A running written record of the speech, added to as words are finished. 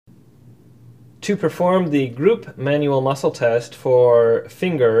To perform the group manual muscle test for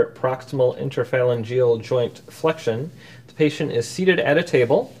finger proximal interphalangeal joint flexion, the patient is seated at a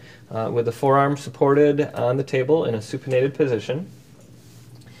table with the forearm supported on the table in a supinated position.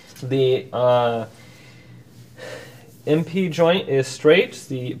 The MP joint is straight,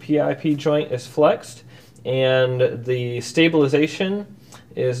 the PIP joint is flexed, and the stabilization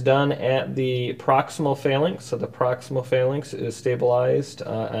is done at the proximal phalanx. So the proximal phalanx is stabilized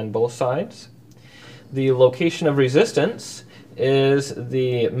on both sides. The location of resistance is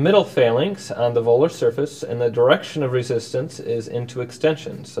the middle phalanx on the volar surface, and the direction of resistance is into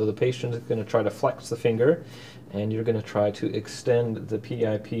extension. So the patient is going to try to flex the finger, and you're going to try to extend the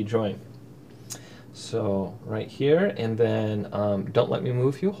PIP joint. So right here, and then don't let me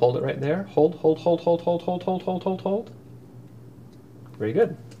move you. Hold it right there. Hold, hold, hold, hold, hold, hold, hold, hold, hold, hold. Very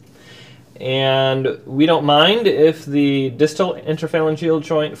good. And we don't mind if the distal interphalangeal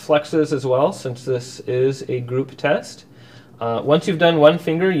joint flexes as well, since this is a group test. Once you've done one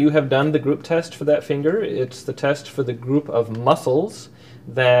finger, you have done the group test for that finger. It's the test for the group of muscles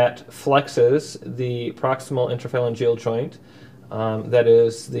that flexes the proximal interphalangeal joint. That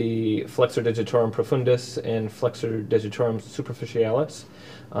is the flexor digitorum profundus and flexor digitorum superficialis.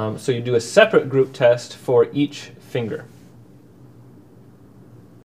 So you do a separate group test for each finger.